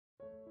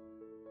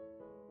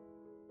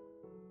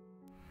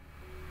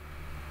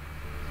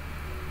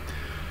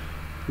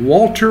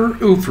Walter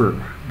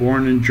Ufer,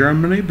 born in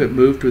Germany but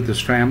moved with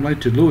his family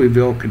to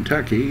Louisville,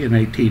 Kentucky in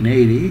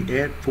 1880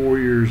 at 4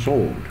 years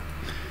old.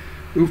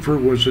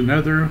 Ufer was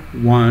another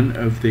one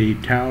of the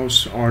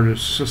Taos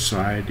Artist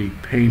Society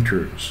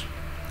painters.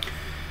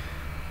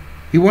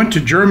 He went to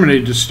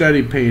Germany to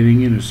study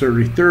painting in his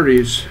early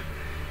 30s,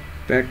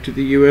 back to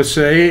the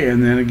USA,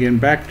 and then again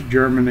back to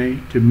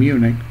Germany to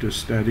Munich to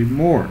study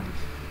more.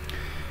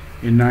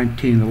 In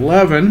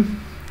 1911,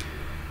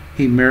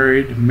 he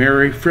married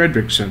Mary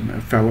Fredrickson,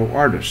 a fellow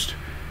artist.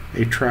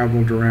 They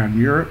traveled around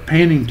Europe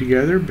painting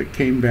together but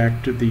came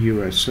back to the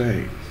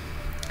USA.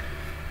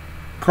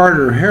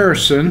 Carter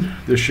Harrison,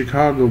 the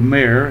Chicago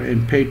mayor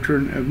and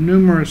patron of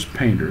numerous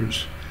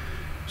painters,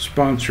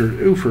 sponsored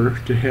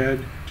Ufer to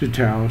head to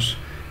Taos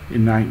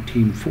in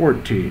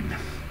 1914,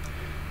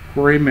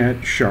 where he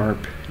met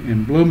Sharp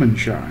and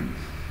Blumenschein.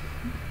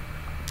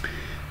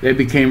 They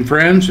became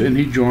friends and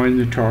he joined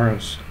the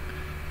Taos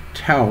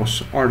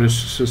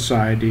Artist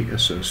Society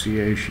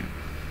Association.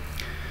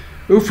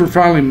 Ufer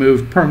finally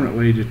moved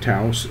permanently to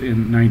Taos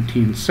in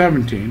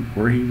 1917,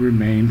 where he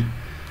remained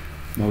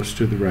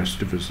most of the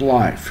rest of his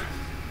life.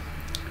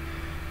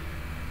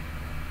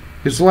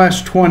 His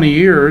last 20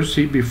 years,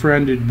 he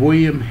befriended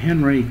William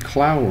Henry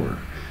Clower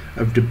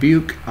of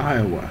Dubuque,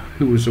 Iowa,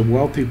 who was a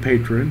wealthy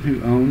patron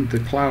who owned the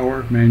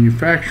Clower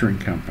Manufacturing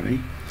Company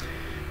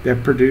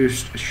that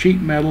produced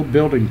sheet metal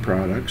building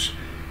products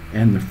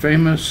and the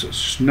famous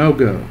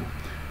Snogo,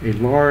 a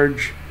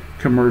large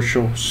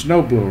commercial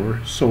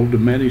snowblower sold to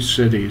many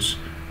cities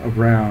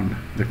around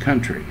the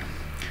country.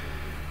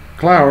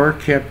 Clower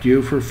kept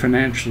Ufer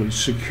financially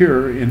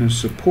secure in his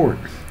support,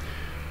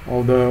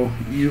 although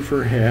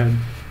Ufer had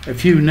a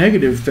few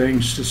negative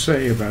things to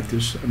say about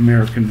this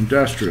American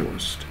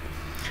industrialist,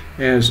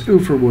 as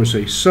Ufer was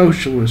a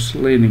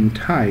socialist-leaning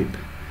type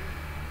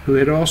who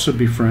had also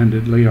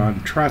befriended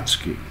Leon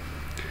Trotsky.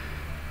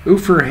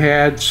 Ufer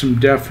had some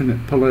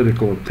definite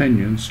political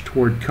opinions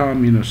toward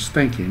communist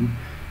thinking,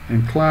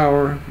 and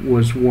Clower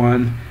was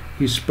one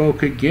he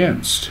spoke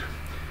against.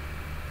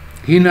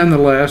 He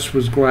nonetheless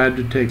was glad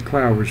to take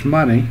Clower's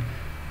money,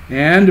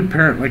 and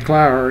apparently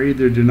Clower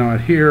either did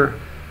not hear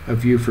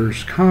of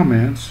Ufer's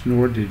comments,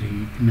 nor did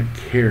he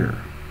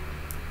care.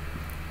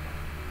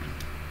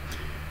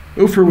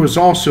 Ufer was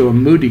also a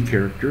moody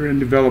character and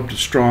developed a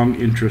strong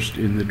interest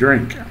in the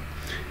drink.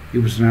 He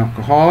was an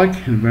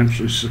alcoholic and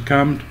eventually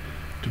succumbed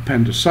to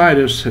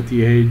appendicitis at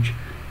the age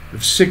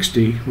of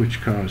 60,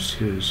 which caused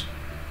his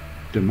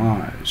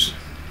demise.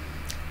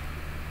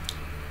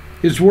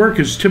 His work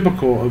is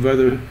typical of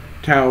other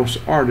Taos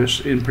artists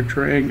in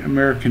portraying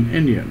American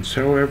Indians,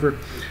 however,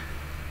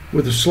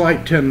 with a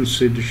slight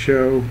tendency to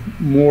show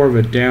more of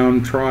a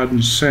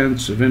downtrodden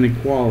sense of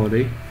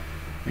inequality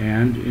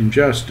and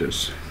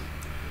injustice.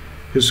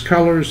 His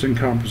colors and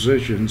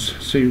compositions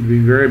seem to be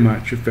very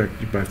much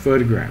affected by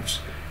photographs,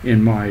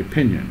 in my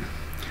opinion,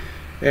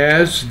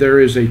 as there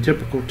is a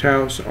typical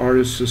Taos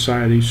Artist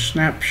Society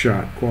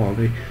snapshot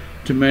quality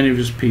to many of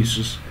his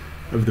pieces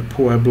of the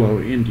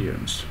Pueblo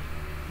Indians.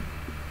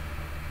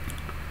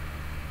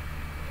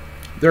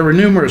 There were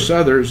numerous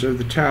others of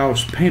the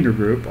Taos Painter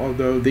Group,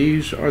 although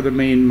these are the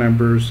main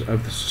members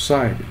of the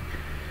society.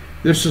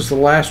 This is the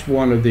last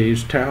one of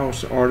these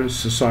Taos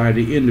Artist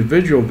Society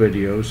individual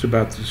videos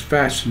about this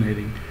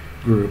fascinating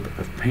group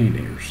of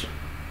painters.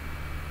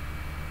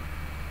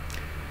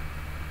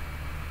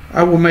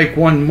 I will make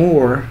one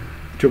more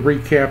to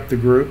recap the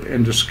group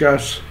and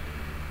discuss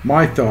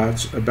my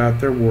thoughts about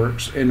their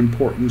works and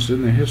importance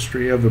in the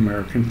history of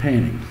American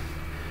painting.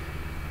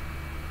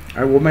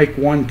 I will make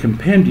one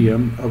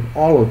compendium of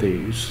all of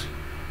these.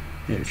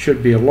 It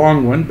should be a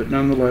long one, but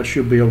nonetheless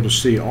you'll be able to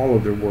see all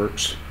of their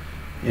works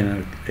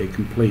in a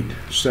complete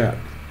set.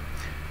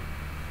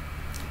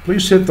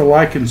 Please hit the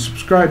like and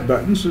subscribe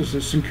buttons, as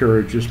this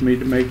encourages me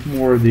to make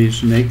more of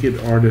these naked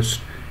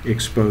artist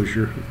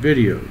exposure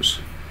videos.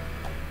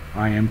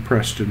 I am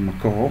Preston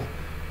McCall,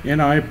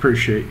 and I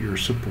appreciate your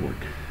support.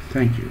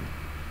 Thank you.